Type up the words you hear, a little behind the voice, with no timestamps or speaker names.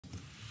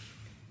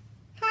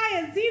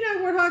Hi, it's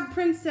Zena, Warthog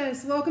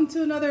Princess. Welcome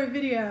to another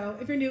video.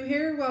 If you're new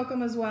here,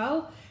 welcome as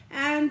well.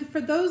 And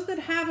for those that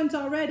haven't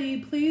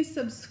already, please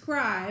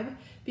subscribe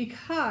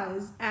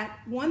because at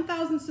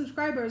 1,000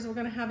 subscribers, we're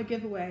gonna have a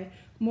giveaway.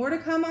 More to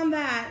come on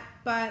that,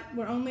 but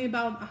we're only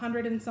about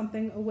 100 and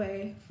something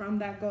away from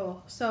that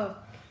goal. So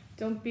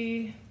don't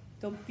be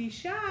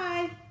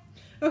shy.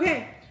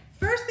 Okay,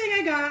 first thing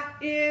I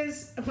got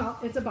is, well,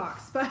 it's a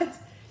box, but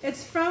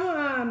it's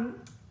from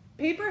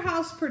Paper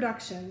House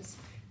Productions.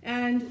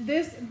 And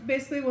this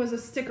basically was a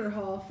sticker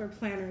haul for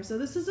planners. So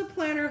this is a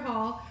planner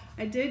haul.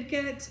 I did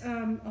get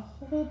a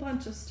whole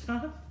bunch of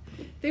stuff.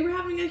 They were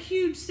having a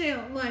huge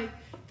sale. Like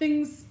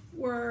things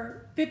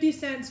were 50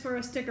 cents for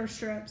a sticker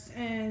strips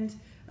and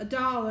 $1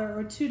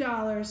 or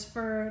 $2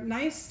 for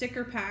nice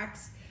sticker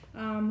packs.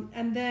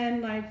 And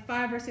then like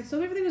 5 or 6.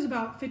 So everything was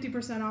about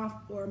 50% off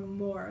or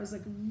more. It was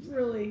like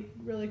really,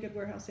 really good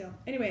warehouse sale.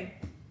 Anyway,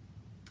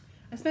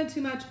 I spent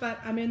too much, but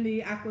I'm in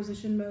the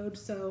acquisition mode.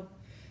 So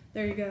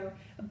there you go.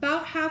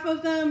 About half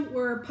of them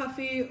were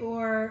puffy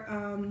or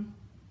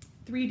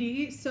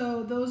 3D,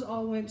 so those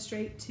all went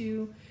straight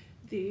to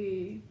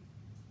the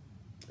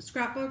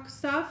scrapbook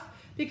stuff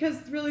because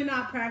it's really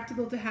not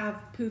practical to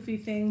have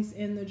poofy things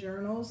in the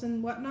journals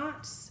and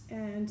whatnot,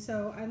 and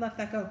so I let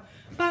that go.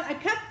 But I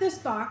kept this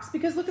box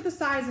because look at the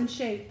size and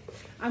shape.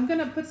 I'm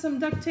gonna put some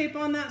duct tape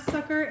on that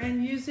sucker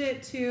and use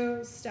it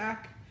to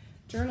stack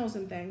journals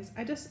and things.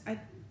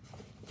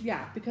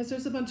 Yeah, because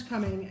there's a bunch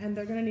coming and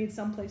they're gonna need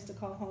some place to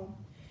call home.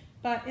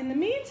 But in the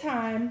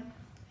meantime,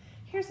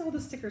 here's all the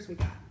stickers we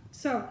got.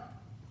 So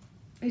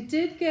I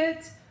did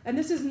get, and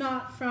this is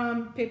not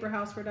from Paper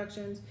House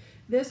Productions.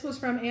 This was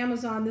from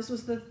Amazon. This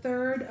was the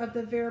third of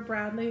the Vera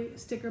Bradley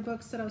sticker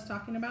books that I was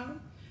talking about.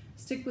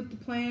 Stick with the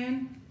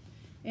Plan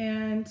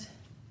and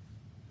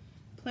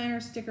planner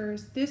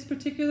stickers. This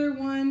particular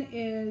one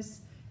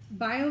is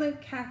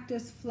Violet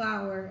Cactus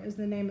Flower is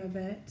the name of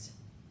it.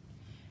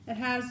 It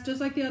has,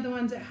 just like the other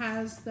ones, it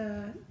has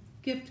the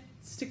gift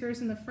stickers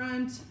in the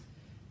front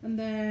and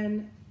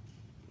then,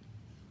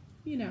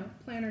 you know,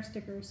 planner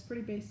stickers,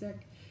 pretty basic.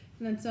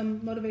 And then some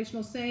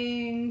motivational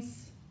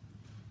sayings,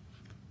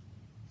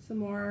 some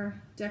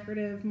more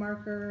decorative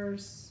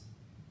markers.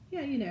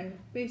 Yeah, you know,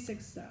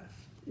 basic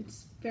stuff.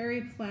 It's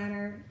very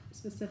planner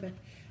specific.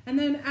 And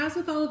then as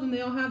with all of them,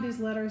 they all have these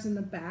letters in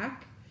the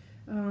back.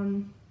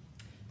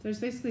 There's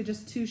basically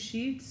just 2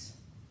 sheets.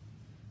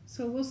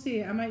 So we'll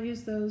see, I might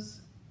use those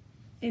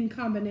in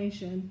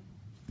combination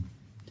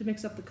to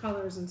mix up the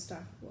colors and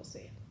stuff. We'll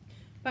see.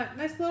 But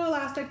nice little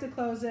elastic to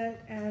close it,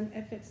 and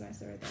it fits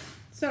nicely right there.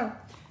 So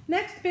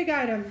next big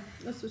item,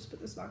 let's just put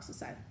this box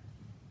aside.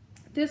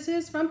 This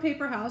is from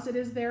Paper House. It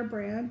is their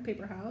brand,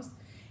 Paper House.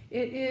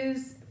 It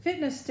is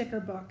fitness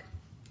sticker book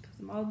because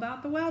I'm all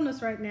about the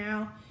wellness right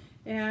now.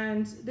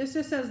 And this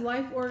just says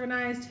life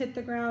organized, hit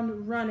the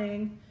ground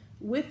running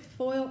with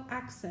foil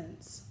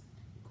accents.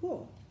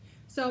 Cool.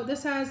 So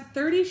this has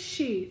 30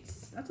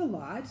 sheets. That's a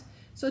lot.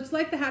 So it's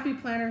like the Happy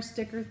Planner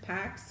sticker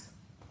packs.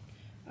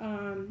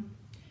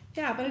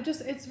 Yeah, but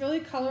it's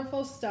really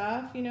colorful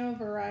stuff, you know,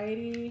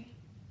 variety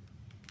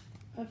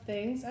of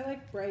things. I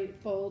like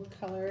bright, bold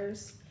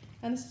colors.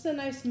 And this is a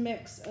nice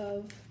mix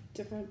of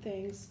different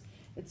things.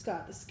 It's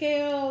got the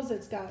scales,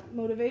 it's got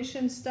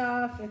motivation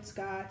stuff, it's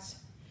got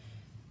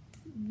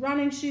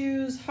running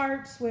shoes,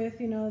 hearts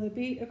with, you know, the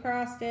beat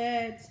across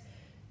it,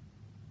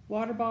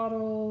 water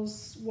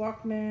bottles,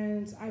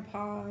 Walkmans,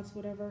 iPods,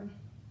 whatever.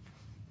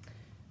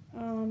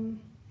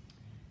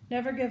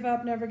 Never give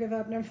up, never give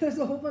up, never. There's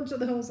a whole bunch of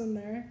those in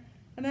there.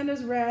 And then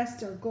there's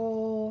rest or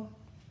goal,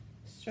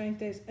 strength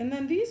days. And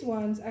then these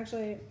ones,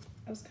 actually,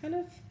 I was kind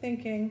of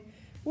thinking,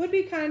 would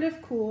be kind of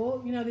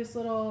cool, you know, these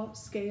little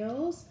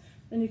scales,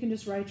 and you can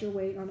just write your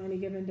weight on any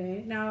given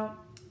day. Now,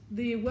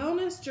 the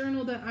wellness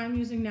journal that I'm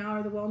using now,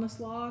 or the wellness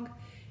log,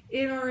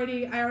 I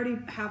already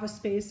have a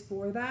space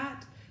for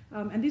that.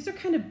 And these are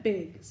kind of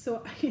big,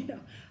 so you know,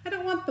 I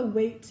don't want the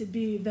weight to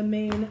be the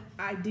main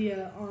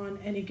idea on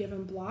any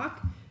given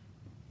block,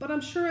 but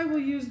I'm sure I will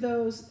use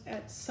those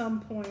at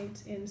some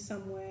point in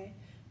some way.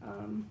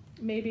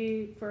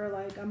 Maybe for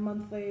like a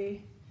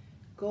monthly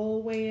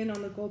goal weigh-in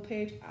on the goal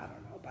page, I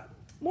don't know, but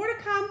more to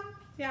come.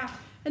 Yeah,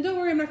 and don't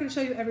worry, I'm not going to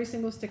show you every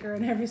single sticker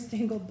in every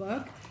single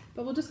book,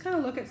 but we'll just kind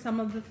of look at some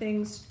of the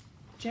things,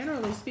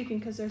 generally speaking,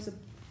 because there's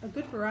a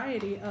good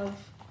variety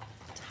of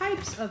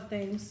types of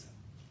things.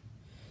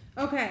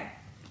 Okay,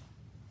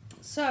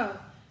 so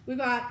we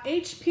got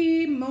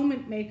HP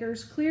Moment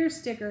Makers clear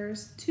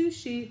stickers, 2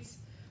 sheets,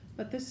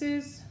 but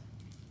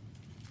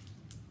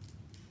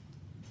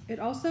it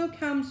also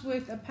comes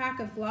with a pack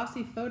of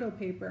glossy photo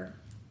paper.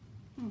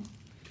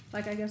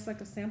 Like, I guess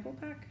like a sample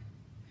pack.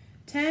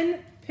 10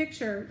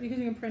 picture, because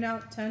you can print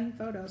out 10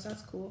 photos,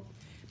 that's cool.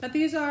 But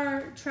these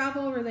are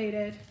travel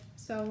related,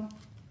 so,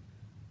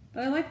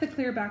 but I like the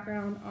clear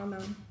background on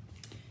them.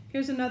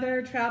 Here's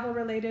another travel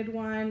related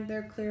one.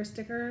 They're clear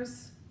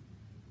stickers.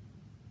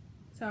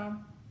 So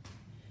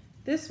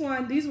this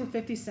one, these were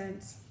 50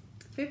 cents.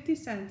 50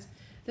 cents.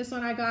 This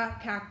one I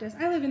got cactus.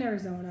 I live in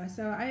Arizona,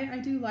 so I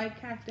do like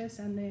cactus,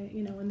 and they,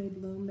 you know, when they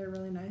bloom, they're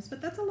really nice.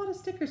 But that's a lot of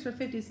stickers for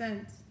 50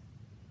 cents.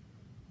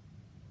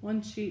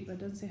 One sheet, but it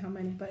doesn't say how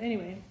many. But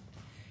anyway.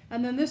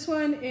 And then this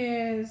one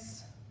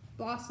is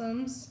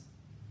blossoms.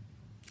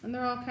 And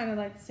they're all kind of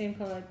like the same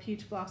color, like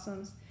peach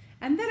blossoms.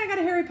 And then I got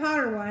a Harry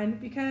Potter one,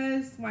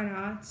 because why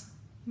not?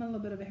 I'm on a little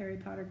bit of a Harry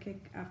Potter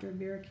kick after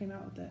Vera came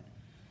out with it.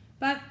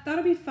 But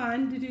that'll be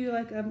fun to do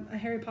like a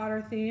Harry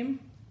Potter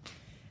theme.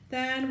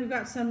 Then we've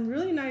got some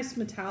really nice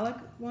metallic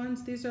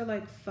ones. These are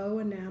like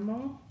faux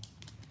enamel.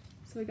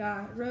 So we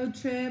got road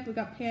trip, we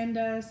got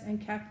pandas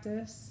and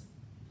cactus.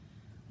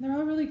 And they're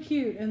all really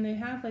cute, and they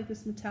have like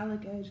this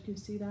metallic edge. Can you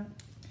see that?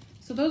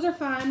 So those are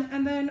fun.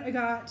 And then I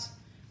got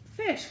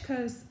fish,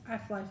 because I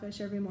fly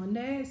fish every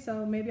Monday.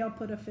 So maybe I'll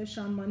put a fish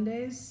on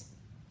Mondays,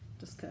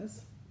 just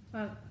because.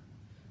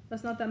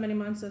 That's not that many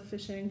months of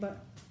fishing,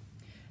 but.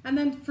 And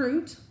then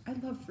fruit. I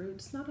love fruit.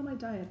 It's not on my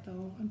diet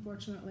though,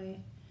 unfortunately.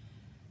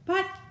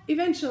 But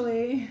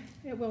eventually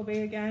it will be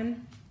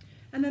again.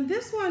 And then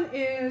this one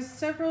is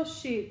several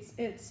sheets.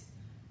 It's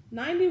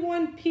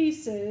 91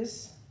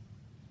 pieces.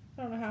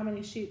 I don't know how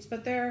many sheets,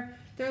 but they're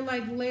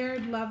like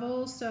layered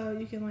levels, so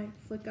you can like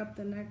flick up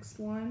the next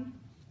one.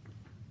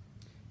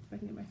 If I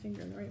can get my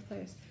finger in the right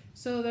place.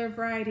 So they're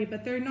variety,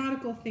 but they're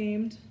nautical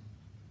themed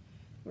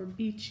or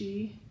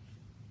beachy,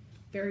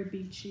 very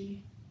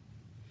beachy.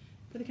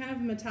 But they're kind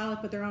of metallic,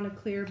 but they're on a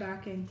clear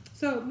backing.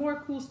 So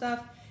more cool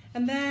stuff.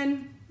 And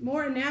then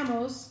more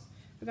enamels.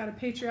 We got a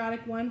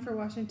patriotic one for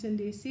Washington,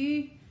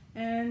 D.C.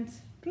 and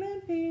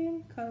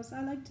glamping, because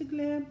I like to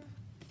glamp.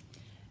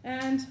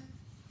 And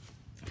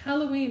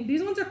Halloween.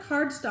 These ones are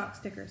cardstock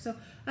stickers. So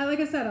like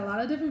I said, a lot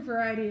of different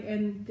variety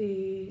in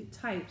the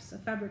types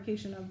of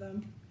fabrication of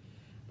them.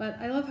 But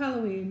I love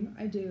Halloween.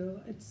 I do.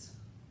 It's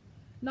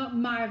not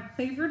my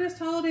favoriteest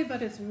holiday,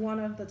 but it's one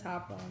of the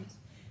top ones.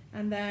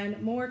 And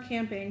then more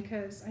camping,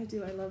 because I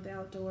love the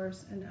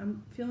outdoors, and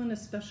I'm feeling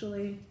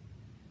especially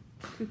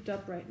cooped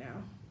up right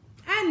now.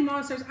 And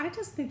monsters. I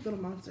just think little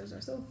monsters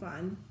are so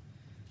fun.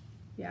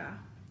 Yeah,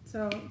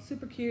 so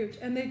super cute.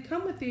 And they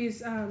come with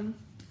these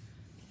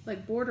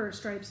like border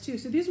stripes too.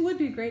 So these would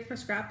be great for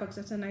scrapbooks.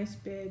 It's a nice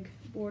big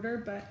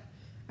border, but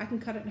I can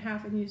cut it in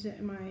half and use it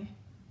in my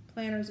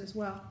planners as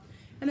well.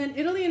 And then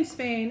Italy and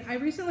Spain. I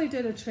recently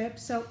did a trip,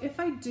 so if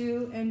I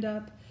do end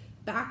up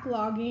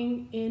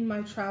backlogging in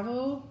my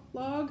travel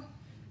log,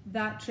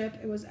 that trip,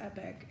 it was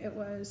epic. It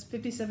was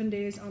 57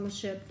 days on the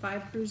ship,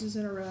 5 cruises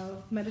in a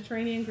row,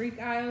 Mediterranean, Greek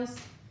Isles,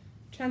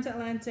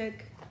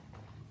 transatlantic,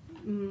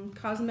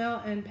 Cozumel,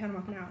 and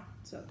Panama Canal.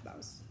 So that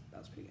was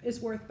pretty good. It's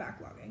worth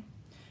backlogging.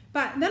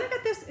 But then I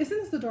got this.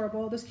 Isn't this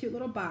adorable? This cute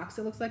little box.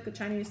 It looks like the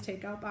Chinese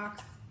takeout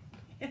box.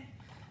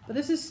 But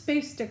this is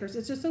space stickers.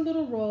 It's just a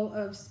little roll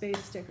of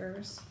space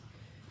stickers.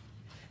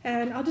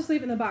 And I'll just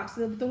leave it in the box.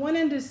 The one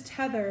end is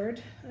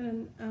tethered,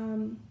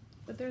 and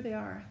but there they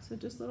are. So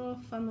just little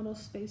fun little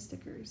space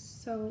stickers.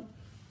 So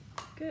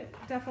good.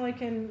 Definitely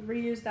can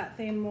reuse that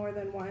theme more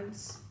than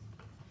once,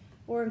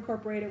 or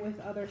incorporate it with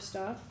other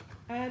stuff.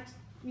 Add,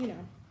 you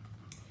know,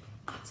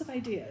 lots of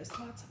ideas.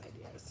 Lots of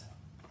ideas.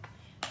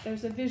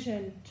 There's a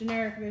vision,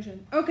 generic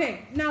vision.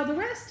 Okay, now the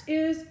rest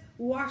is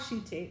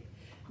washi tape.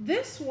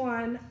 This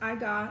one I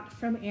got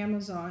from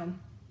Amazon.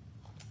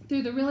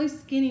 They're the really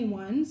skinny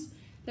ones.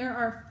 There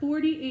are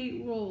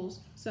 48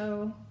 rolls.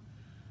 So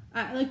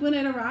like when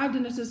it arrived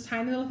and it's this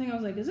tiny little thing, I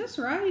was like, is this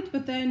right?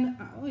 But then,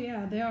 oh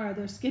yeah, they are.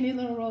 They're skinny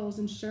little rolls,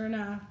 and sure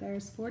enough,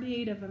 there's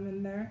 48 of them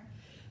in there.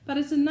 But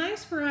it's a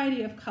nice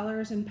variety of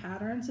colors and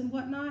patterns and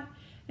whatnot.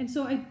 And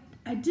so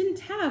I didn't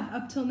have,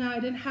 up till now, I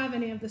didn't have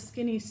any of the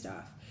skinny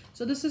stuff.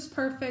 So this is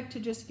perfect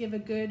to just give a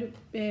good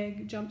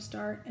big jump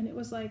start. And it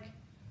was like,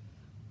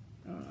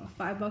 I don't know,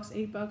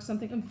 $5, $8,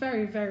 something. And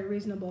very, very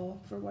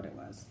reasonable for what it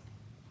was.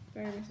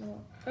 Very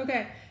reasonable.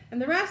 Okay,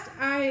 and the rest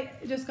I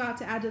just got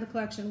to add to the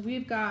collection.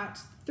 We've got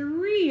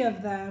 3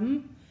 of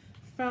them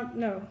from,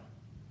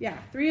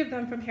 3 of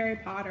them from Harry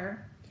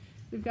Potter.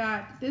 We've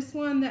got this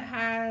one that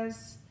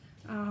has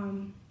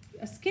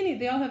a skinny,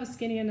 they all have a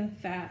skinny and a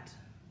fat,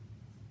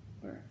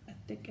 or a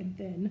thick and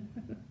thin.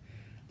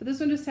 But this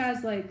one just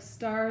has like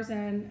stars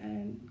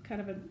and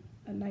kind of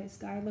a night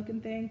sky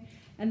looking thing.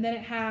 And then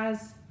it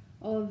has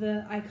all of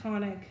the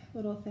iconic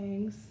little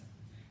things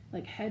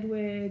like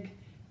Hedwig,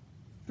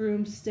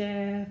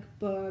 broomstick,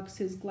 books,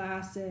 his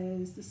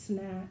glasses, the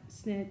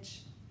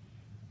snitch,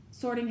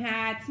 sorting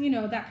hats, you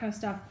know, that kind of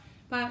stuff.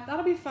 But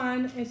that'll be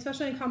fun,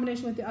 especially in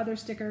combination with the other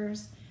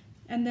stickers.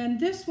 And then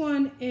this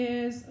one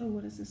is, oh,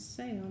 what does this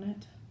say on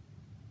it?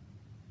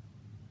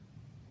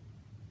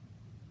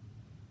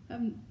 I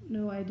have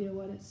no idea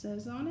what it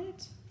says on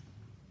it.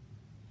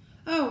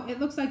 Oh, it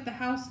looks like the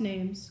house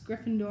names.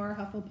 Gryffindor,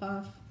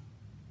 Hufflepuff,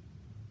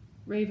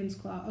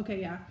 Ravensclaw.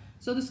 Okay, yeah.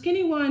 So the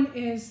skinny one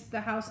is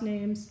the house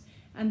names,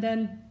 and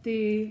then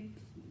the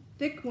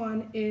thick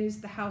one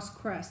is the house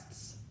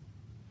crests.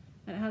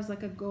 And it has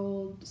like a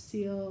gold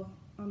seal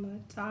on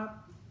the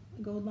top,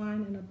 a gold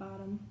line, and a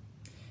bottom.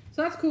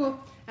 So that's cool.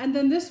 And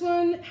then this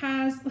one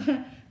has,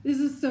 this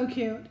is so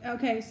cute.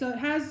 Okay, so it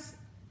has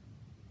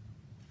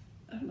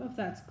I don't know if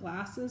that's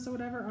glasses or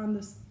whatever on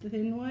this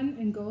thin one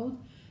in gold.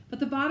 But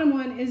the bottom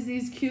one is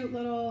these cute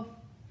little,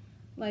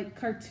 like,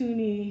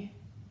 cartoony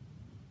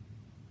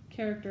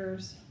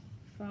characters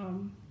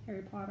from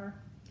Harry Potter.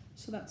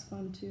 So that's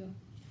fun too.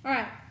 All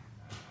right,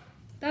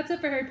 that's it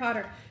for Harry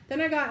Potter.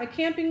 Then I got a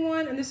camping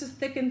one, and this is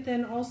thick and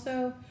thin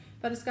also,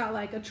 but it's got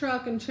like a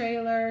truck and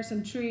trailer,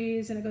 some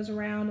trees, and it goes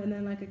around, and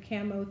then like a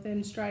camo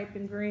thin stripe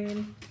in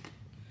green.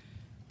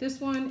 This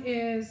one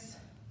is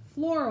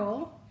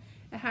floral.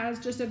 It has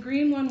just a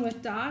green one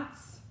with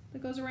dots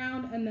that goes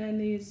around, and then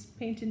these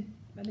painted,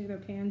 I think they're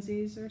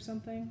pansies or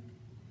something,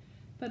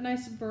 but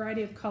nice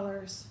variety of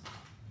colors.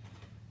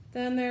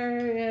 Then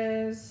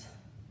there is,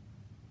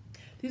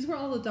 these were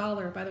all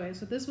 $1, by the way,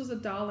 so this was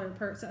 $1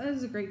 per, so that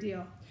is a great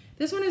deal.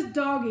 This one is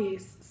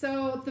doggies.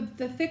 So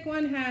the thick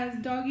one has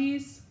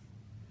doggies,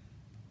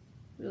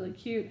 really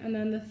cute, and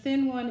then the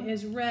thin one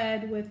is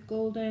red with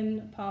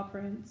golden paw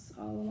prints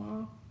all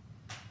along.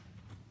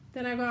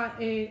 Then I got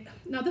a,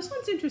 now this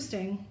one's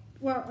interesting.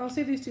 Well, I'll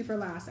save these two for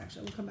last,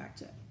 actually. We'll come back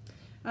to it.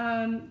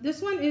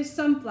 This one is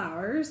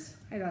sunflowers.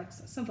 I got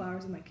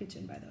sunflowers in my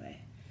kitchen, by the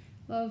way.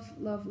 Love,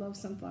 love, love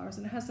sunflowers.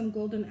 And it has some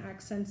golden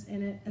accents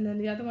in it. And then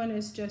the other one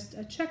is just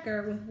a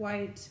checker with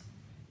white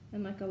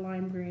and like a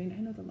lime green.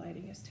 I know the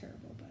lighting is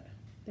terrible, but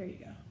there you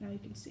go. Now you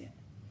can see it.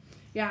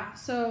 Yeah,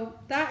 so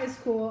that is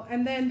cool.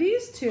 And then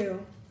these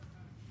two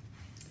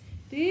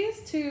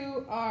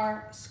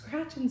are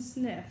Scratch and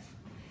Sniff.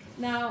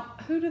 Now,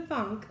 who'd have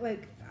thunk?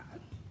 Like,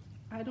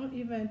 I don't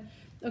even,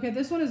 okay,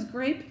 this one is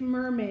Grape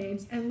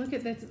Mermaids, and look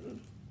at this,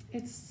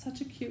 it's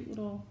such a cute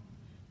little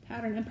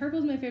pattern, and purple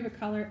is my favorite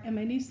color, and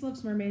my niece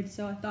loves mermaids,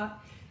 so I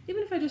thought,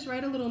 even if I just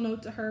write a little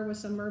note to her with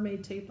some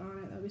mermaid tape on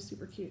it, that'd be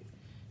super cute.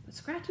 But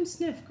Scratch and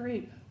Sniff,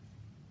 grape.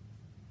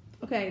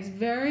 Okay, it's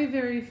very,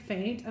 very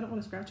faint. I don't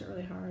want to scratch it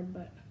really hard,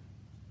 but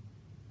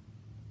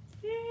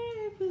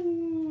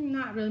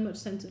not really much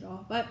scent at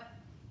all, but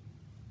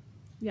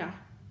yeah.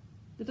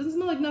 It doesn't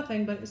smell like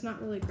nothing, but it's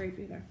not really grape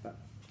either. But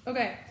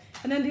okay,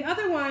 and then the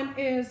other one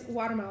is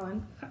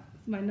watermelon,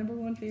 my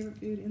 #1 favorite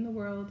food in the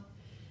world.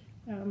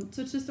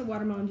 So it's just a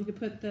watermelon. You could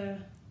put the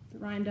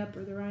rind up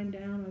or the rind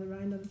down or the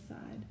rind on the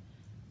side.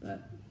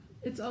 But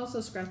it's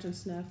also Scratch and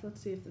Sniff. Let's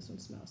see if this one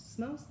smells. It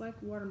smells like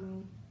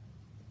watermelon.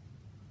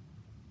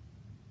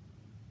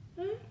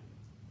 It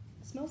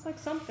smells like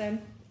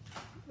something.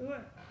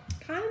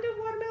 Kind of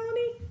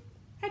watermelon-y.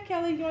 Hi,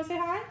 Kelly. You want to say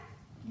hi?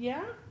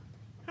 Yeah?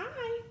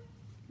 Hi.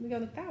 We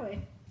gotta look that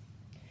way.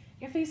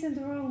 You're facing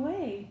the wrong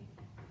way.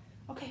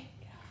 Okay.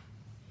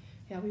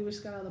 Yeah, we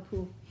just got out of the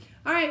pool.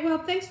 All right, well,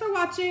 thanks for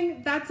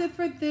watching. That's it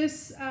for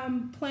this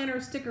planner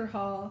sticker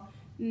haul.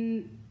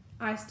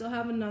 I still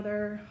have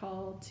another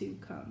haul to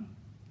come.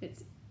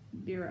 It's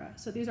Vera.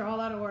 So these are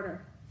all out of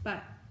order,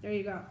 but there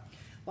you go.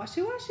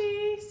 Washy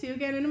washy. See you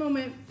again in a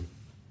moment.